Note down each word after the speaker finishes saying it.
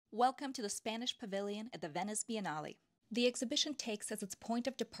Welcome to the Spanish Pavilion at the Venice Biennale. The exhibition takes as its point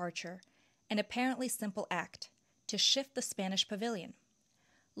of departure an apparently simple act, to shift the Spanish Pavilion.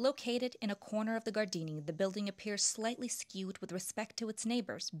 Located in a corner of the Gardini, the building appears slightly skewed with respect to its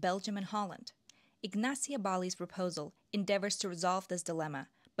neighbors, Belgium and Holland. Ignasi Aballí's proposal endeavors to resolve this dilemma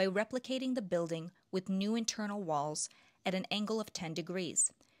by replicating the building with new internal walls at an angle of 10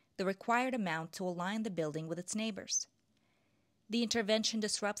 degrees, the required amount to align the building with its neighbors. The intervention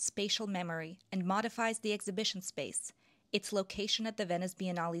disrupts spatial memory and modifies the exhibition space, its location at the Venice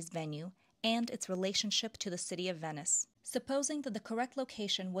Biennale's venue, and its relationship to the city of Venice. Supposing that the correct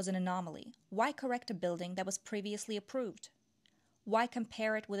location was an anomaly, why correct a building that was previously approved? Why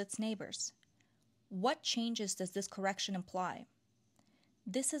compare it with its neighbors? What changes does this correction imply?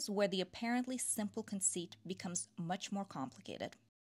 This is where the apparently simple conceit becomes much more complicated.